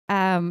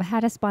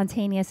had a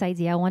spontaneous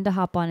idea. I wanted to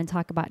hop on and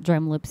talk about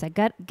drum loops. I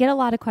get a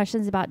lot of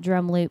questions about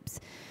drum loops.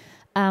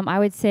 I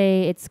would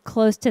say it's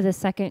close to the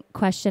second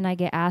question I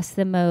get asked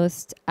the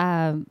most,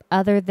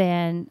 other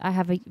than I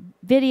have a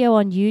video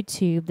on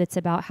YouTube that's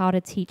about how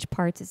to teach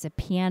parts as a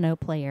piano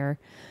player.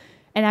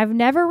 And I've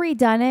never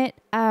redone it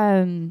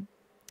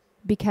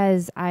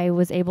because I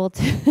was able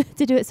to,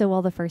 to do it so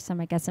well the first time.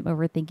 I guess I'm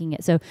overthinking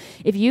it. So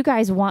if you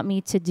guys want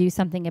me to do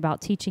something about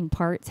teaching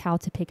parts, how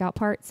to pick out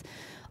parts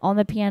on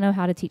the piano,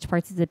 how to teach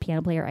parts as a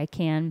piano player, I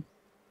can.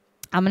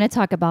 I'm going to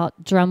talk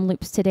about drum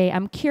loops today.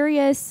 I'm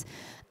curious.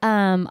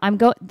 I'm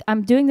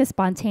doing this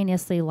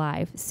spontaneously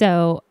live.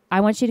 So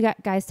I want you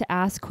guys to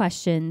ask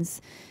questions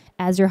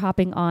as you're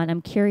hopping on.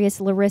 I'm curious,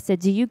 Larissa,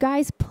 do you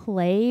guys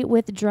play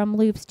with drum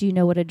loops? Do you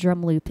know what a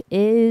drum loop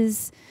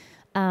is?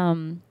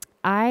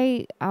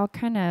 I'll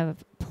kind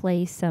of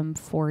play some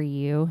for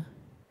you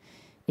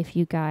if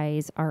you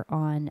guys are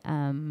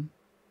on,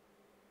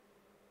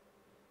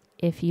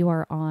 if you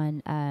are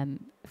on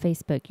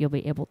Facebook, you'll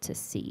be able to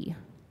see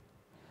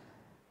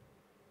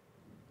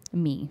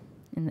me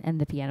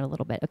and the piano a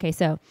little bit. Okay,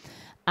 so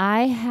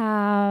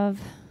I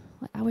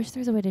wish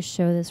there's a way to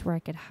show this where I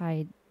could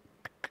hide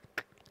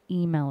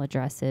email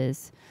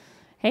addresses.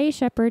 Hey,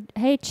 Shepherd.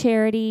 Hey,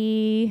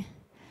 Charity.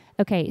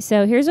 Okay,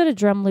 so here's what a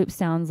drum loop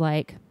sounds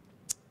like.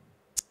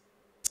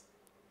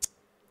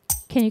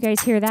 Can you guys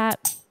hear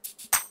that?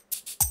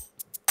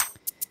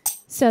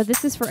 So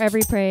this is for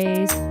every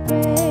praise.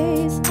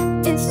 Praise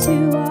is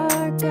to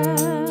our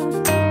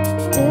God.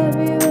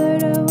 Every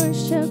word of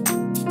worship.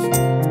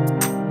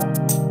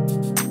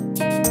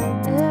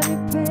 Every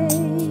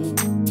praise.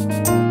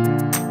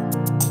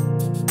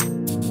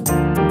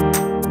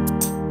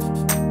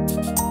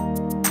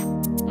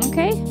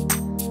 Okay.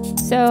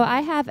 So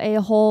I have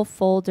a whole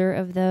folder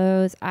of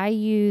those. I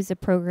use a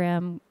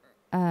program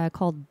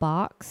called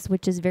Box,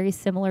 which is very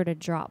similar to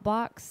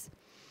Dropbox.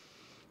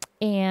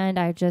 And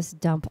I just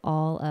dump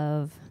all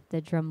of the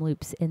drum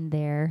loops in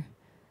there.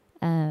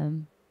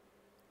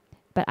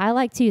 But I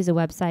like to use a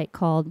website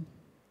called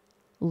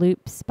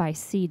Loops by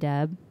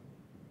C-Dub.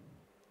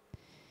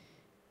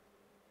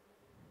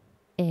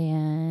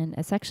 And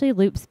it's actually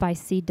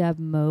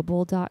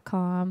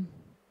loopsbycdubmobile.com.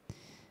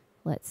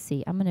 Let's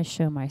see. I'm going to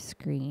show my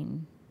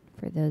screen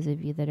for those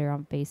of you that are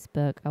on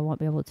Facebook. I won't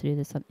be able to do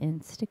this on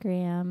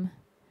Instagram.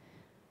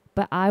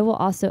 But I will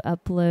also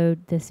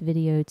upload this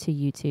video to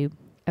YouTube.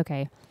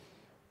 Okay.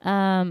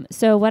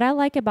 So what I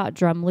like about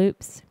drum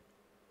loops,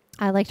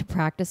 I like to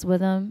practice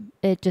with them.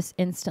 It just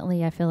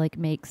instantly, I feel like,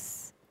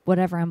 makes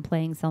whatever I'm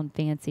playing sound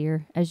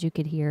fancier, as you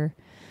could hear.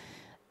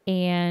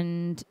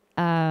 And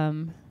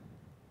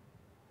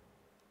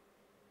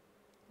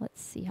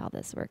let's see how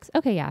this works.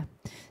 Okay, yeah.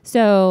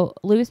 So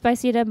Loops by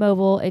C-Dub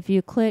Mobile, if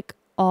you click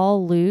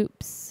all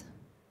loops,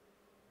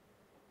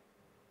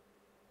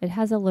 it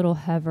has a little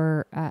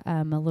hover,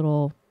 a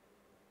little,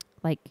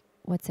 like,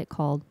 what's it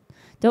called?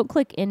 Don't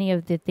click any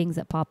of the things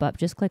that pop up.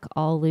 Just click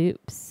all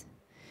loops.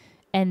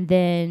 And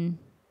then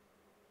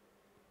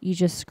you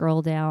just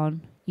scroll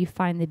down. You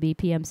find the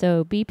BPM.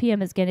 So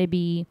BPM is going to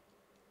be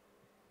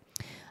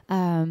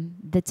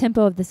the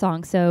tempo of the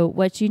song. So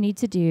what you need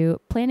to do,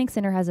 Planning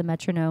Center has a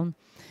metronome.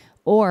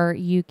 Or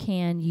you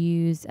can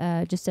use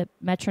just a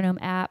metronome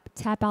app.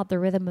 Tap out the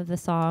rhythm of the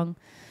song.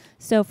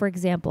 So, for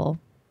example,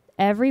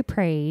 every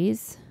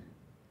praise.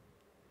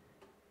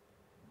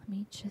 Let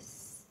me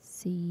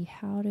just see.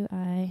 How do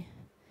I...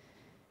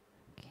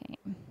 Okay.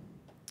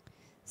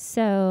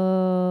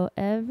 So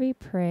every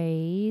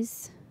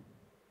praise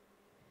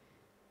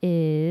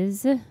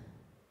is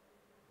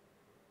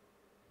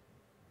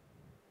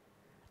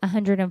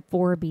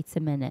 104 beats a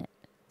minute.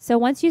 So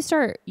once you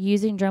start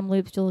using drum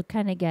loops, you'll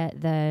kind of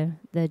get the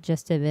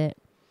gist of it.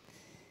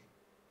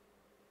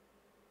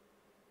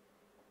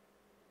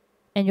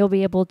 And you'll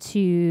be able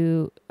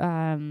to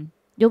know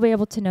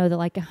that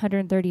like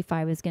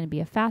 135 is going to be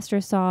a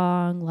faster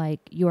song. Like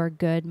You Are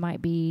Good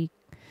might be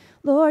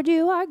Lord,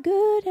 you are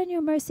good and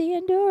your mercy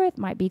endureth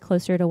might be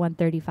closer to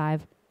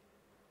 135.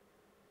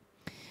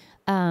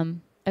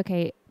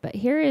 Okay, but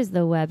here is the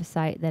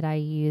website that I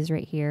use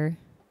right here.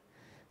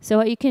 So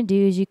what you can do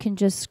is you can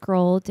just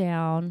scroll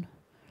down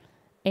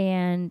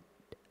and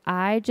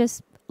I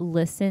just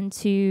listen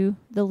to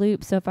the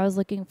loop. So if I was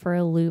looking for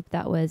a loop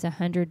that was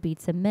 100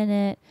 beats a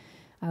minute,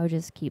 I would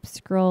just keep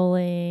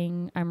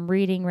scrolling. I'm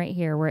reading right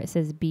here where it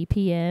says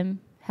BPM,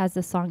 has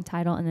the song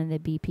title and then the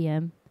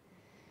BPM.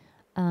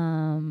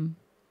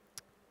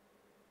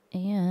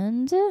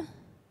 And do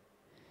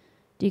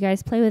you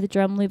guys play with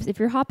drum loops? If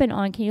you're hopping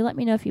on, can you let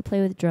me know if you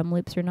play with drum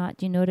loops or not?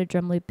 Do you know what a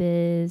drum loop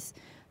is?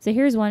 So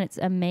here's one. It's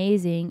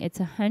amazing. It's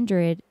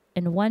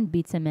 101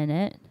 beats a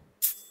minute.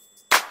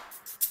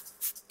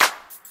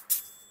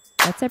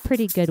 That's a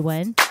pretty good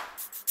one.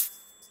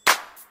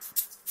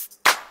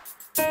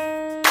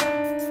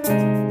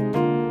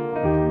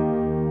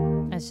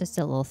 That's just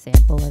a little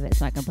sample of it.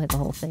 It's not going to play the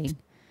whole thing.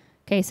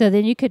 Okay, so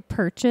then you could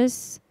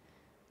purchase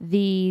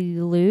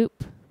the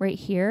loop right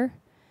here.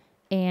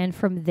 And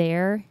from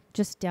there,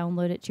 just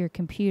download it to your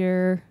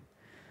computer.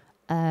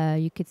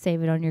 You could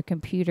save it on your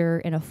computer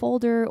in a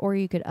folder, or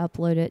you could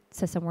upload it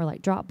to somewhere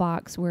like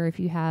Dropbox, where if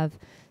you have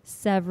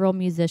several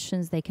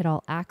musicians, they could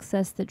all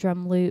access the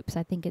drum loops.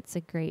 I think it's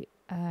a great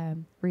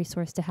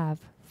resource to have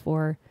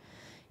for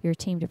your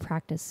team to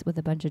practice with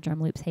a bunch of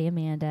drum loops. Hey,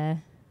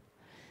 Amanda.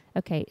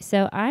 Okay,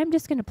 so I'm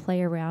just going to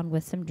play around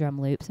with some drum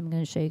loops. I'm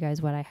going to show you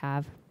guys what I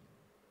have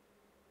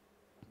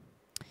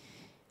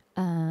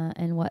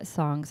and what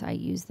songs I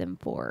use them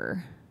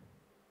for.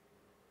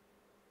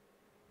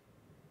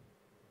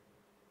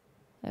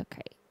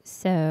 Okay,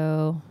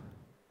 so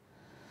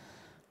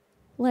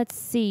let's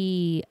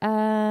see.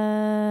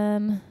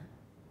 I'm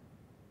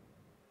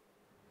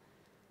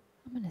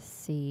going to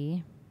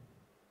see.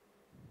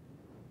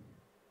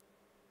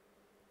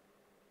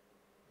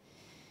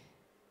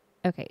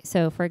 Okay,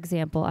 so for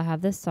example, I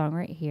have this song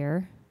right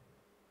here.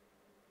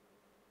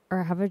 Or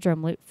I have a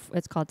drum loop.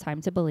 It's called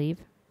Time to Believe.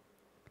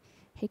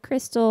 Hey,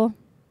 Crystal.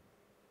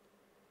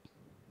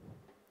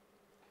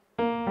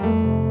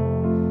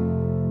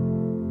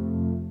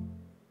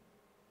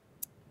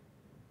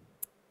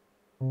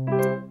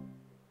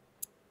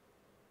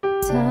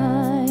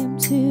 Time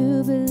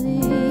to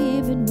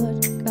believe in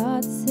what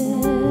God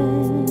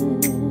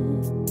said.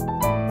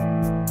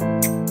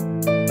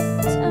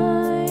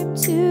 Time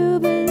to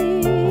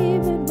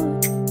believe in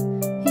what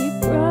He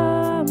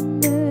promised.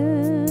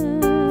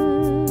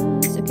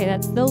 Okay,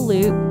 that's the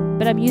loop,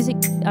 but I'm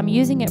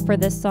using it for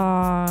this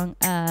song.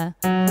 I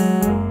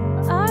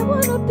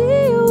wanna be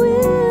a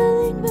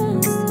willing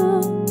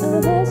vessel,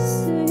 a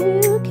vessel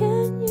you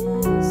can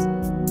use.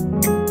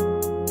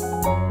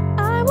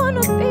 I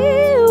wanna be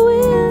a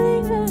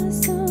willing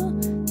vessel,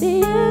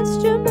 the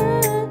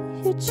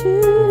instrument you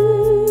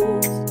choose.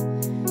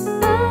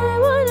 I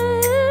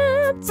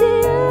wanna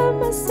empty of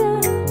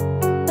myself,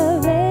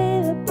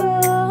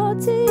 available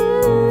to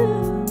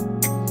you.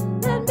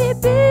 Let me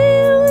be a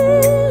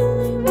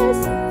willing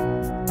vessel,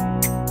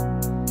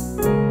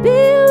 be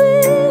a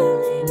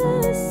willing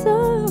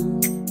vessel,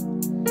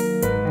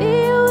 be a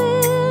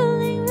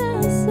willing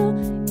vessel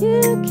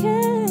you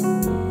can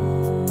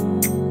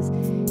use.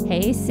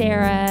 Hey,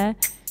 Sarah.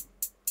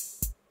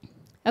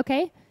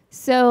 Okay,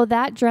 so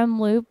that drum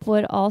loop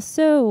would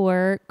also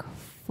work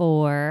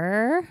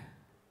for,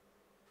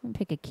 let me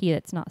pick a key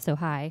that's not so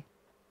high.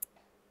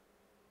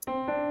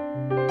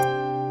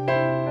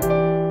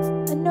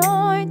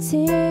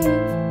 Anointing,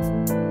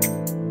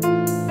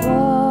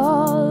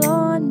 fall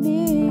on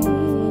me.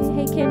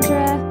 Hey,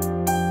 Kendra.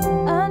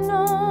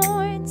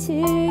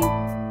 Anointing,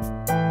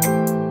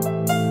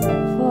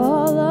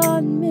 fall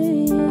on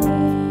me.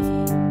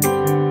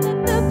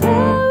 Let the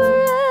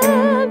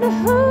power of the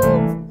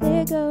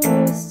Holy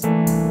Ghost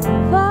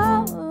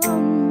fall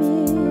on me.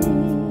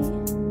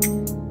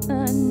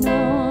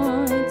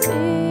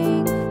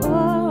 Anointing,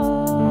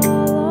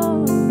 fall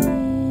on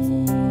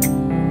me.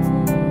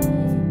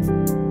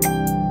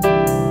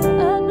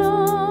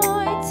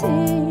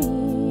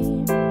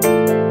 Anointing,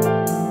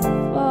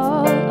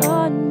 fall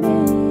on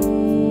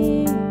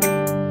me.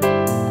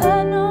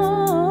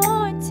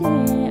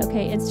 Anointing.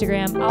 Okay,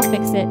 Instagram, I'll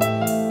fix it.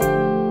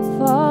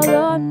 Fall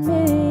on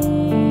me.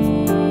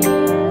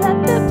 Let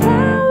the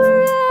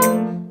power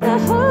of the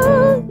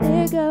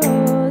Holy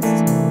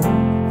Ghost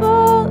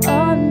fall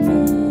on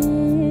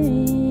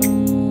me.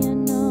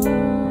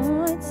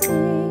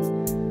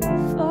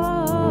 Anointing,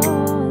 fall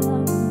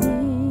on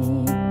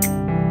me.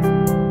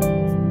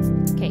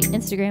 Okay,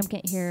 Instagram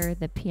can't hear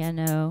the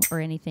piano or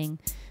anything.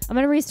 I'm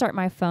going to restart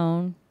my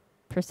phone.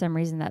 For some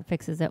reason, that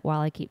fixes it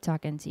while I keep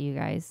talking to you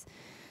guys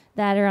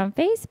that are on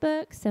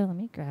Facebook. So let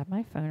me grab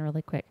my phone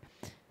really quick.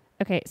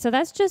 Okay, so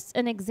that's just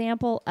an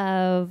example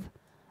of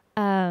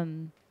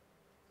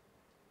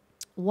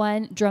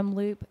one drum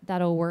loop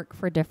that'll work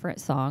for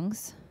different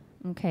songs.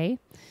 Okay,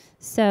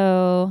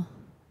 so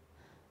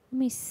let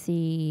me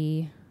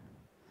see.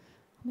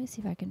 Let me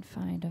see if I can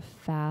find a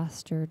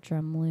faster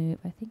drum loop.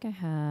 I think I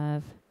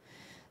have.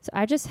 So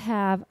I just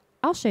have,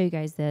 I'll show you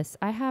guys this.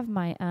 I have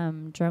my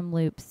drum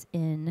loops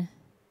in.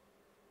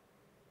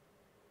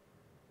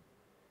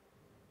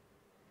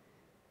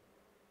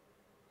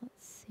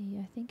 Let's see.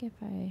 I think if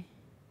I,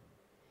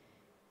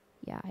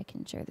 yeah, I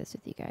can share this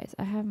with you guys.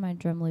 I have my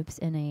drum loops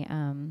in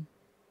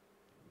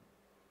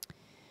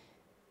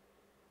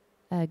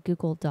a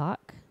Google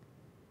Doc.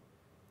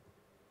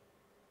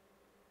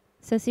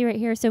 So see right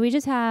here. So we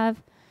just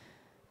have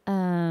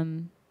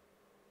the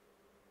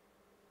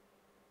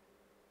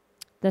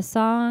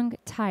song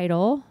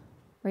title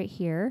right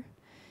here,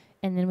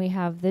 and then we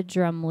have the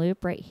drum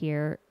loop right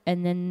here,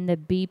 and then the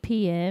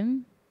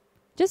BPM,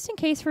 just in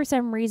case for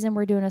some reason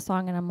we're doing a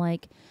song and I'm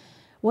like,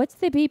 what's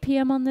the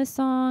BPM on this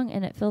song?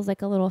 And it feels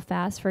like a little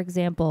fast, for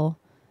example.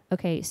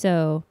 Okay,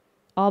 so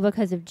All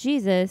Because of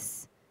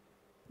Jesus,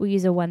 we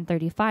use a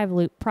 135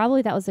 loop.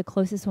 Probably that was the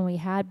closest one we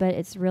had, but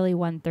it's really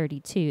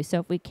 132. So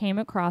if we came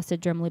across a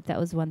drum loop that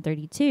was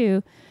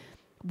 132,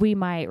 we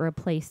might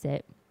replace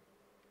it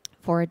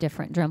for a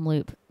different drum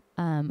loop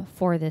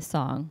for this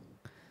song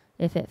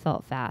if it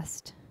felt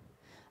fast.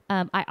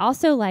 I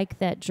also like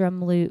that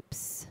drum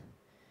loops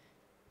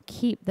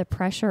keep the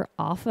pressure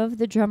off of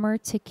the drummer,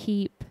 to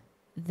keep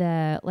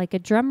a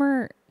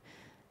drummer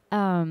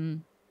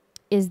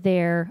is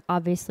there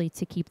obviously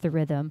to keep the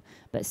rhythm,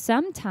 but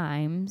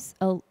sometimes,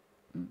 I'm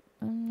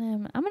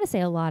going to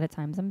say a lot of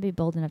times, I'm going to be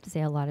bold enough to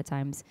say a lot of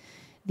times,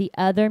 the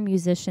other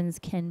musicians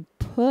can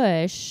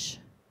push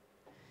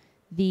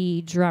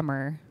the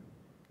drummer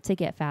to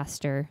get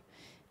faster,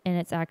 and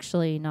it's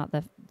actually not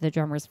the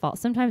drummer's fault.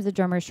 Sometimes the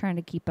drummer's trying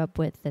to keep up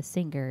with the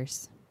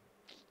singers,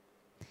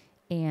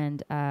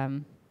 and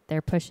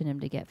they're pushing him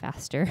to get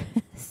faster.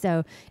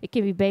 So it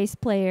can be bass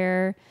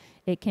player,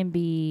 it can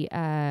be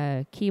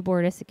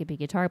keyboardist, it could be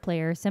guitar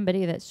player,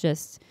 somebody that's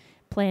just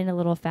playing a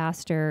little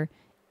faster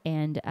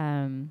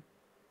and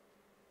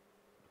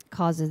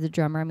causes the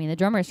drummer. I mean, the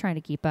drummer is trying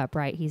to keep up,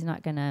 right? He's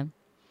not gonna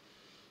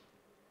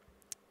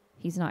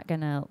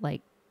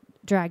like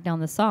drag down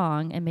the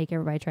song and make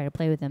everybody try to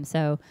play with him.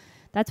 So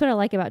that's what I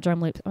like about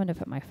drum loops. I'm going to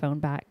put my phone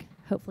back.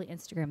 Hopefully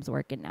Instagram's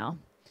working now.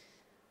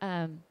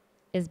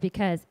 Is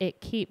because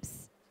it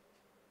keeps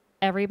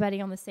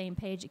everybody on the same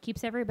page. It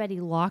keeps everybody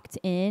locked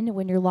in.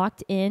 When you're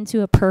locked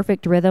into a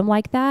perfect rhythm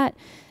like that,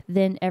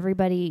 then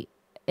everybody,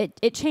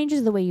 it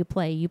changes the way you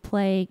play. You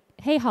play,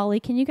 hey, Holly,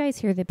 can you guys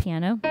hear the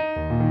piano?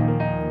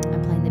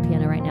 I'm playing the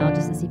piano right now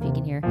just to see if you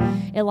can hear.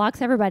 It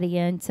locks everybody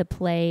in to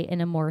play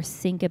in a more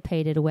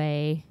syncopated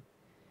way.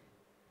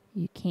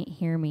 You can't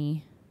hear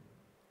me.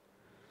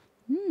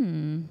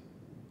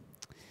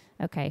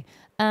 Okay.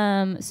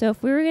 So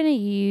if we were going to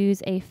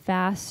use a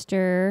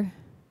faster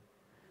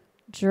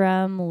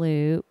drum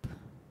loop,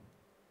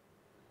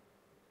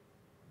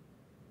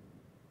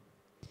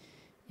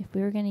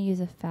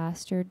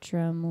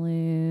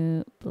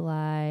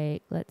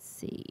 like, let's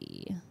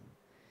see.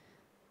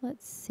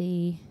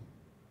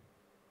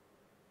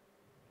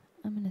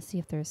 I'm going to see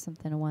if there's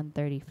something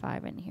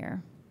 135 in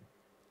here.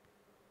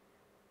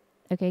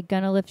 Okay,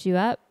 Gonna Lift You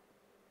Up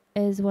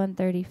is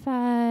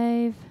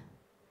 135.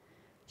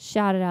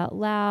 Shout It Out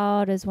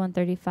Loud is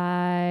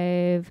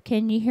 135.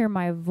 Can you hear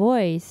my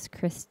voice,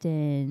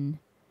 Kristen?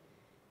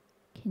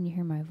 Can you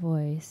hear my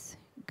voice?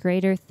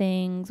 Greater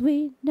Things,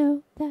 we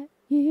know that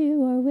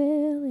you are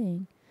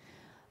willing.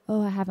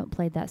 Oh, I haven't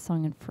played that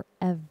song in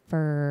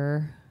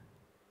forever.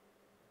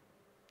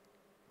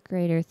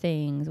 Greater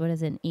Things, what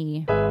is an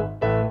E?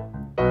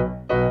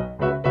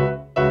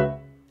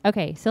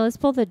 Okay, so let's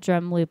pull the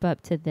drum loop up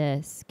to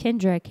this.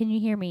 Kendra, can you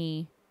hear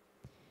me?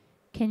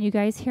 Can you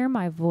guys hear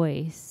my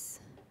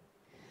voice?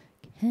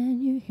 Can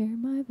you hear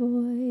my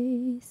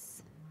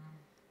voice?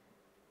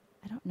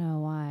 I don't know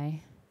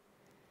why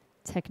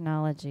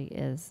technology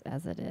is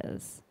as it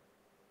is.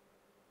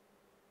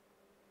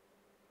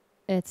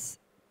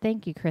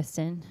 Thank you,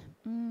 Kristen.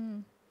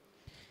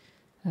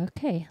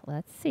 Okay,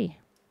 let's see.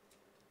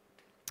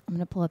 I'm going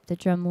to pull up the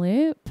drum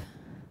loop.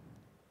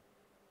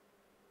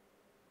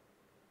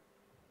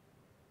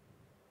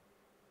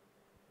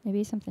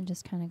 Maybe something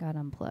just kind of got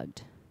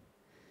unplugged.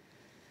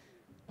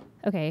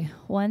 Okay,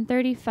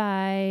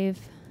 135.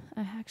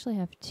 I actually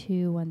have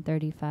two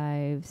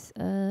 135s.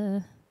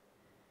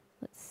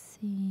 Let's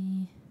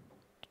see.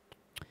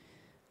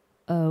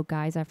 Oh,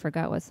 guys, I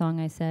forgot what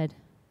song I said.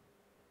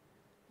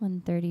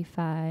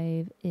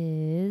 135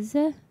 is...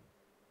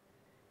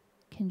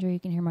 Kendra, you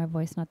can hear my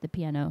voice, not the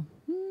piano.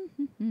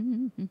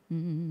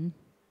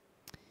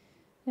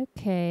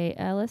 Okay,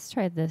 let's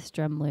try this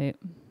drum loop.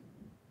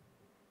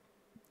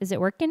 Is it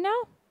working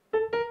now?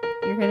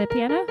 You hear the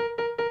piano?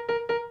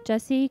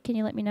 Jesse, can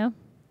you let me know?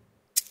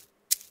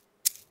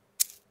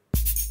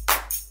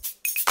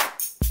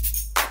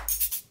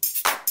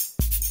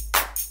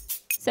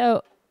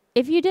 So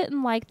if you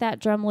didn't like that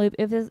drum loop,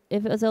 if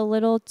it was a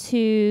little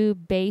too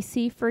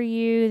bassy for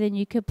you, then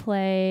you could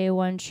play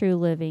One True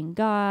Living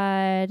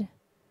God.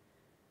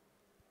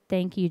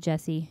 Thank you,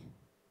 Jesse.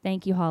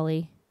 Thank you,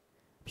 Holly.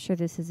 I'm sure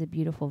this is a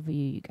beautiful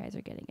view you guys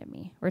are getting of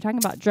me. We're talking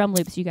about drum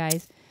loops, you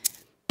guys.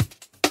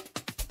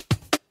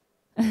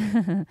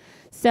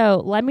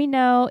 So let me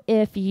know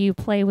if you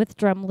play with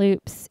drum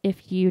loops,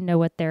 if you know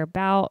what they're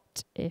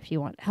about, if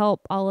you want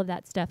help, all of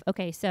that stuff.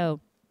 Okay,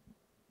 so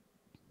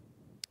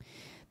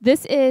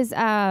this is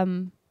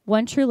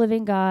One True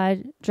Living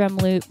God drum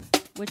loop,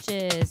 which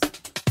is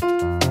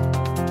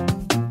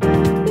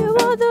You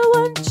are the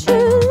one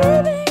true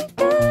living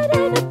God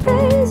and I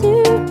praise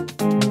you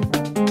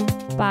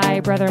by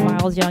Brother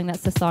Miles Young.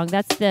 That's the song.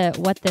 That's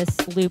what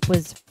this loop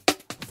was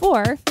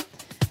for.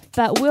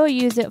 But we'll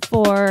use it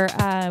for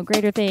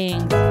Greater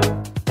Things.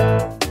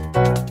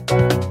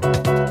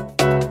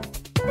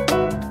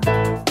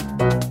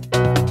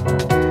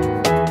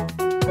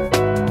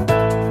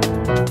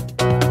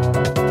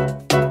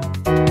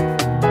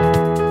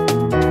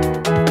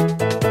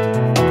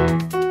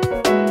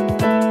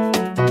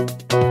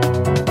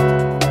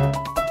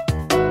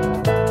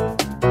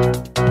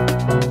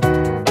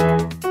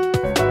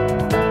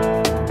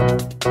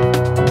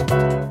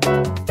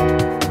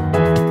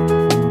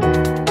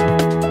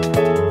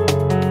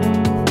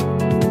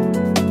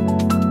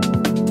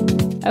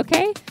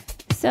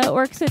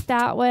 Works with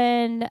that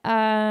one.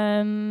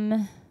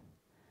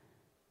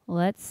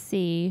 Let's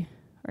see.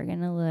 we're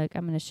going to look.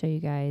 I'm going to show you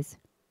guys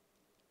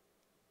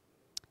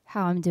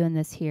how I'm doing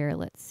this here.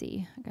 Let's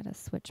see. I got to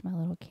switch my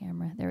little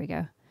camera. There we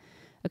go.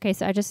 Okay,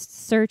 so I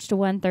just searched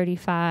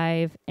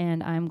 135,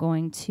 and I'm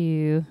going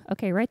to,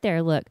 okay, right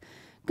there, look.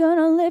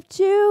 Gonna lift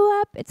you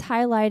up. It's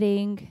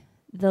highlighting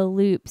the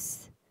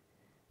loops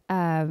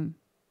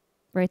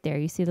right there.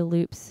 You see the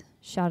loops,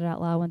 Shout It Out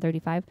Loud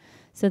 135.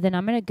 So then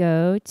I'm going to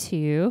go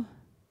to,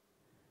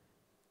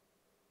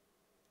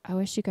 I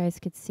wish you guys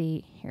could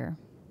see here.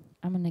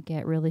 I'm going to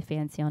get really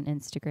fancy on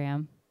Instagram.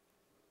 I'm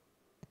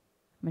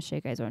going to show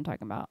you guys what I'm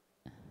talking about.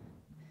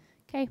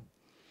 Okay.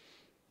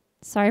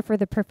 Sorry for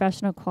the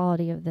professional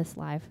quality of this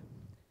live.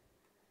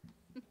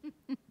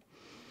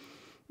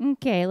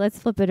 Okay, let's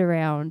flip it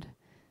around.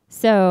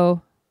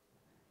 So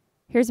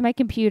here's my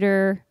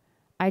computer.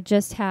 I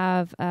just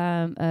have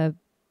a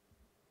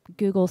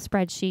Google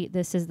spreadsheet.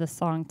 This is the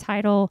song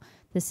title.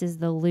 This is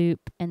the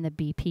loop and the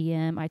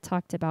BPM. I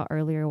talked about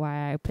earlier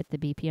why I put the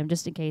BPM,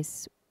 just in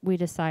case we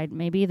decide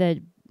maybe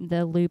the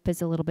loop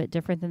is a little bit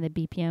different than the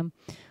BPM,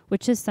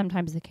 which is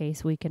sometimes the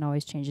case. We can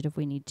always change it if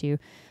we need to.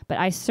 But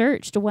I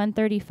searched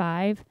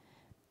 135,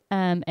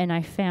 and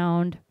I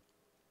found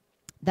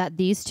that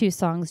these two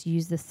songs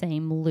use the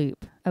same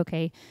loop.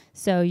 Okay,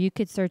 so you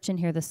could search in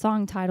here the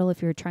song title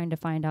if you're trying to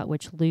find out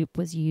which loop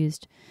was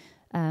used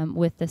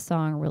with the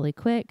song really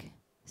quick.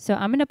 So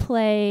I'm going to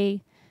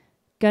play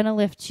Gonna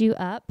Lift You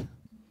Up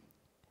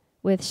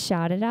with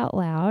Shout It Out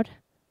Loud.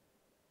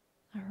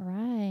 All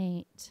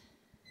right.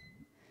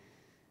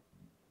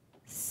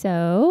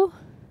 So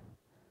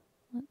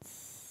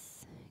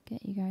let's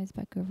get you guys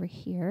back over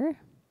here.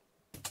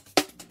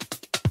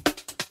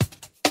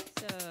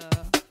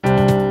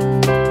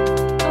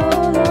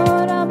 Oh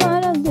Lord, I'm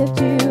gonna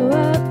lift you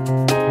up,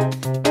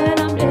 and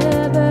I'm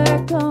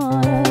never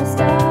gonna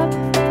stop.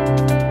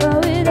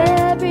 But with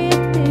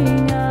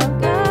everything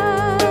I've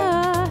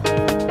got,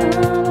 I'm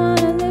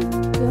gonna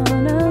lift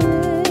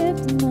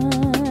my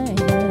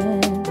head,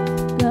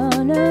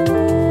 gonna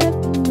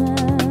lift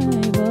my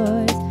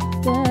voice,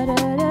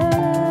 my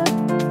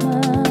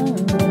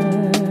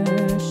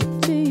worship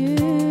to you.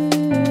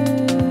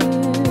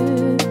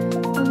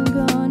 I'm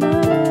gonna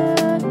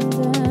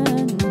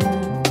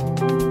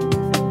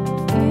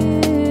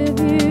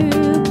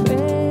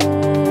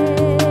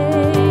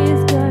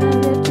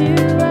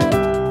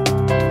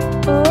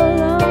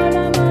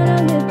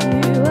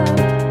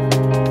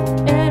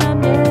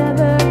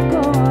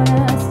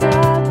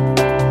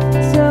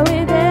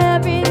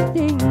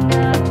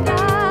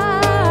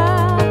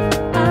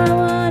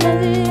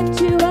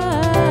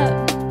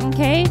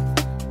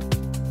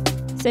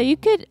So you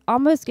could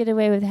almost get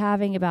away with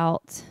having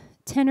about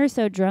 10 or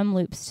so drum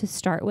loops to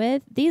start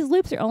with. These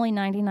loops are only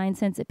 99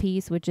 cents a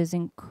piece, which is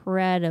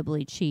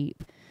incredibly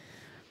cheap.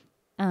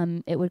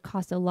 It would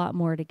cost a lot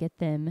more to get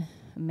them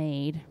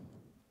made.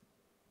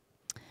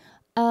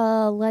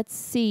 Let's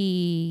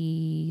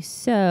see.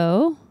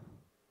 So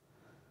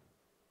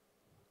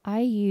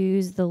I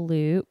use the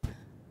loop.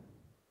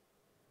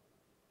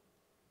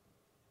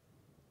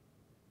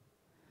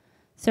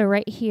 So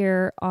right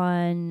here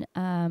on,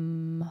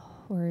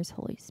 where's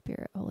Holy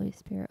Spirit? Holy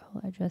Spirit,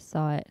 I just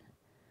saw it.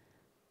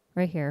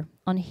 Right here.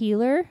 On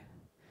Healer,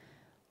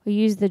 we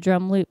use the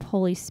drum loop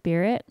Holy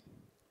Spirit.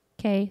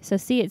 Okay, so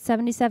see, it's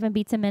 77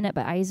 beats a minute,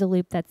 but I use a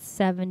loop that's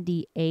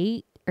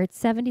 78, or it's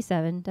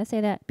 77. Did I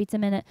say that? Beats a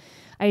minute.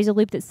 I use a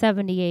loop that's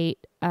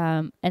 78,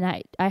 and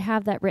I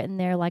have that written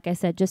there, like I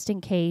said, just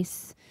in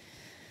case.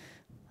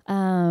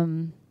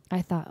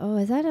 I thought, oh,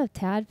 is that a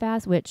tad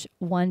fast? Which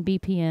 1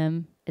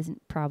 BPM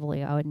isn't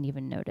probably, I wouldn't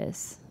even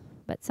notice.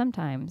 But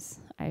sometimes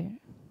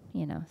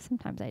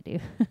sometimes I do.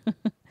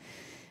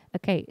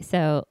 Okay,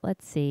 so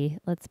let's see.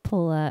 Let's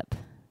pull up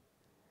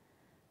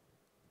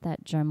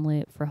that drum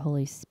loop for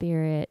Holy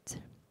Spirit.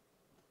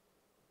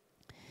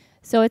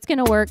 So it's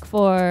going to work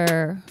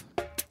for...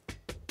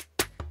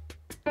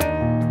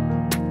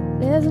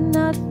 There's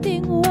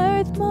nothing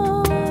worth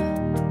more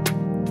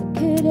that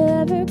could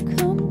ever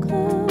come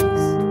close.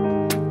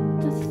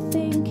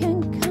 Nothing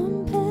can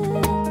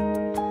compare.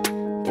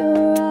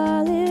 You're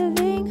our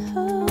living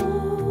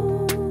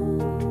hope.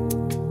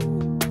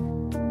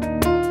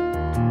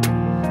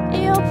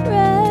 Your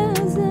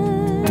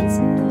presence,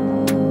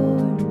 Lord.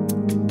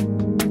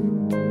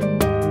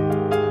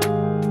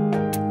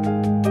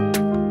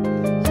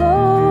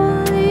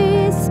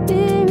 Holy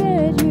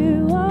Spirit,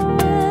 you are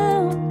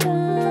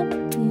welcome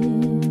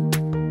here.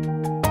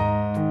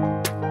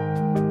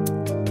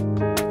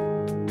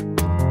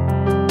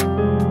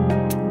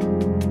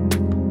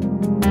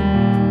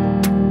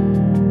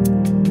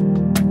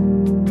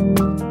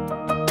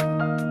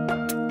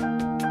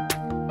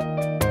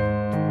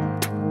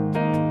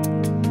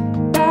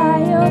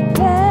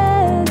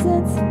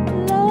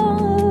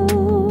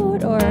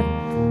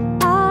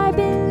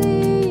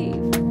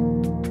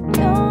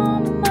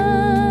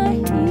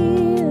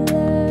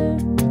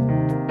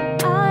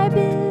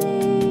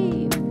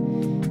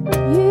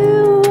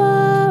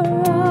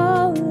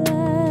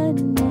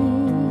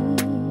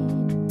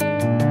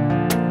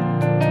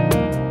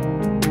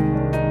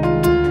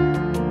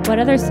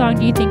 other song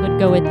do you think would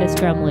go with this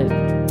drum loop?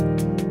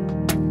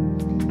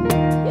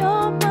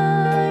 You're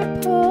my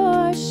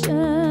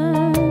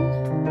portion,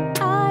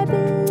 I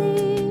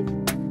believe.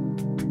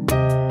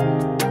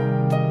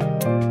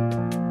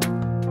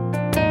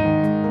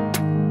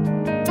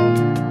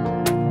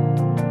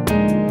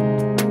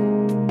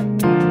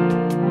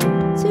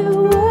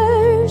 To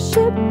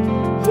worship,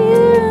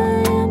 here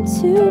I am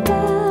to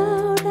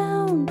bow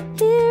down.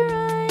 Here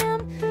I am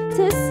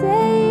to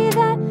say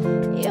that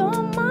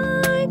you're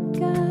my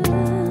God.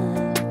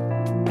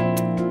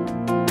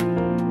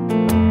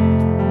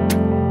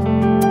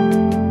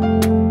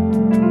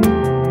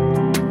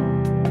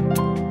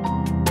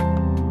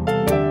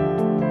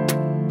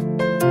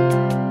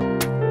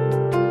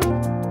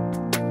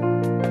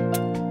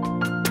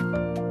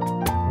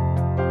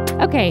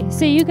 Okay,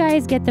 so you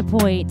guys get the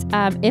point.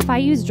 If I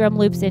use drum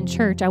loops in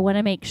church, I want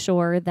to make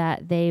sure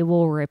that they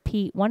will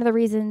repeat. One of the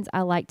reasons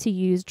I like to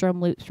use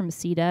drum loops from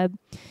C-Dub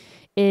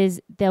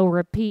is they'll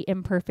repeat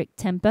in perfect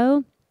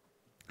tempo.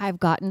 I've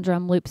gotten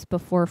drum loops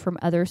before from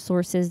other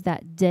sources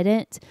that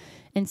didn't.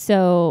 And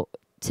so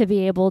to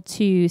be able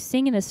to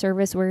sing in a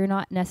service where you're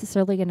not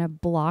necessarily going to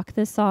block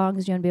the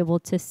songs, you want to be able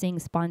to sing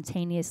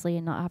spontaneously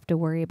and not have to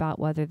worry about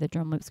whether the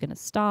drum loop's going to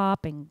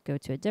stop and go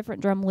to a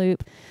different drum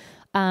loop.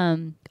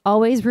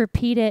 Always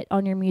repeat it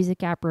on your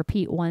music app.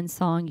 Repeat one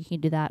song. You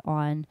can do that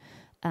on,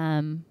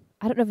 I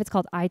don't know if it's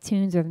called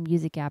iTunes or the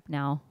music app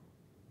now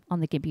on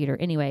the computer.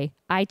 Anyway,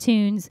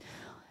 iTunes,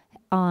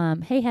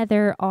 hey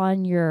Heather,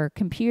 on your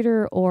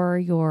computer or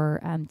your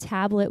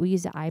tablet. We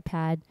use the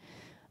iPad.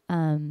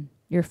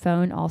 Your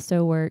phone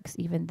also works,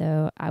 even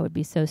though I would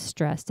be so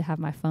stressed to have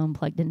my phone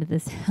plugged into the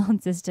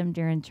sound system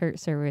during church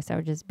service. I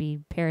would just be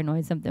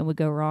paranoid something would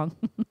go wrong,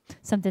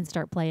 something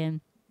start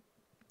playing.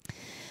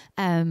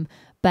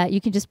 But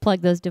you can just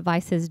plug those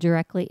devices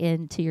directly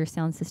into your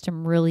sound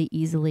system really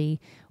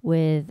easily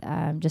with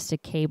just a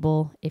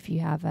cable. If you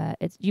have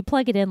you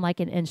plug it in like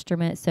an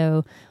instrument.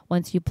 So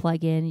once you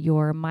plug in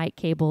your mic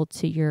cable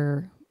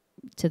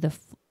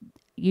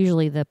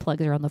usually the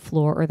plugs are on the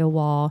floor or the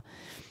wall.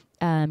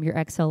 Your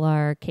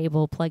XLR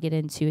cable, plug it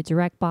into a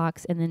direct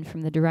box, and then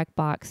from the direct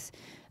box,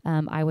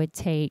 I would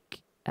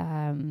take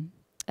a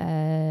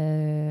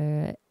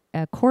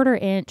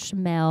 1/4 inch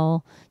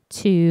male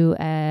to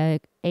a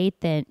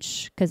 1/8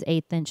 inch, because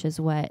 1/8 inch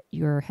is what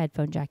your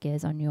headphone jack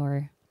is on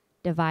your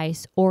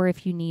device. Or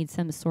if you need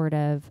some sort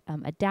of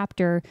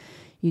adapter,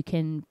 you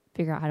can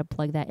figure out how to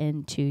plug that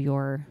into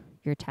your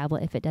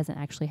tablet if it doesn't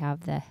actually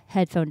have the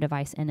headphone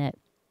device in it.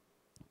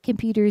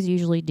 Computers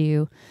usually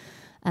do.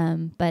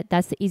 But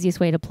that's the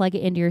easiest way to plug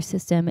it into your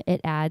system.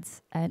 It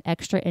adds an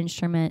extra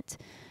instrument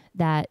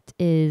that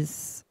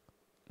is,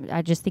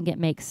 I just think it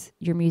makes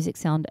your music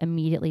sound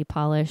immediately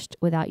polished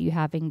without you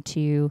having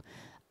to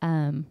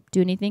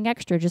do anything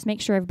extra. Just make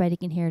sure everybody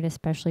can hear it,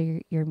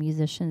 especially your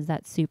musicians.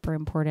 That's super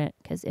important,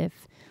 because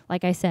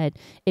like I said,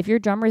 if your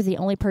drummer is the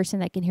only person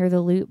that can hear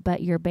the loop,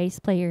 but your bass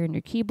player and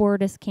your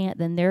keyboardist can't,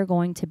 then they're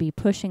going to be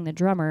pushing the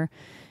drummer,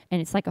 and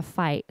it's like a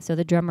fight. So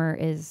the drummer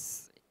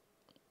is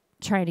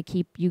trying to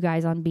keep you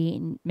guys on beat,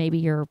 and maybe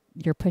you're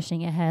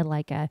pushing ahead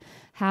like a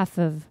half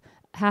a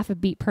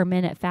beat per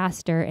minute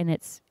faster, and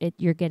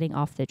you're getting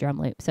off the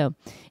drum loop. So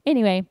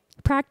anyway,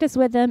 practice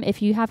with them.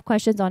 If you have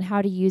questions on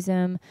how to use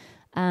them,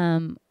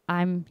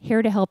 I'm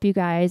here to help you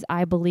guys.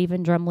 I believe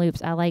in drum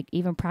loops. I like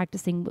even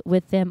practicing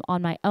with them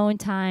on my own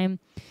time.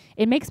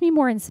 It makes me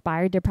more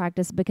inspired to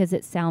practice because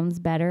it sounds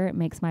better. It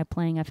makes my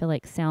playing, I feel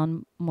like,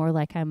 sound more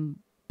like I'm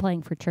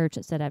playing for church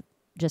instead of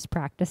just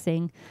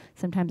practicing.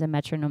 Sometimes a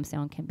metronome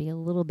sound can be a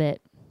little bit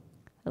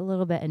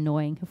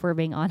annoying, if we're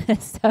being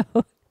honest. So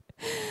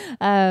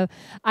I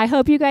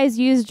hope you guys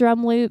use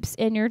drum loops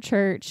in your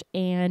church,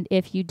 and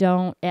if you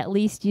don't, at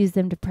least use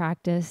them to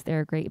practice.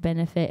 They're a great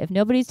benefit. If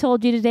nobody's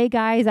told you today,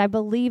 guys, I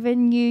believe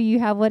in you. You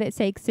have what it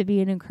takes to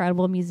be an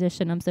incredible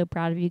musician. I'm so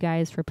proud of you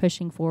guys for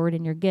pushing forward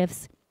in your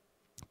gifts.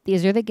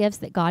 These are the gifts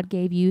that God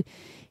gave you.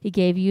 He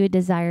gave you a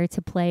desire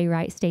to play,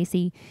 right,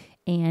 Stacy?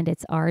 And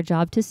it's our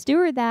job to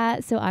steward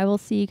that. So I will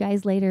see you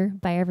guys later.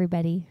 Bye,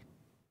 everybody.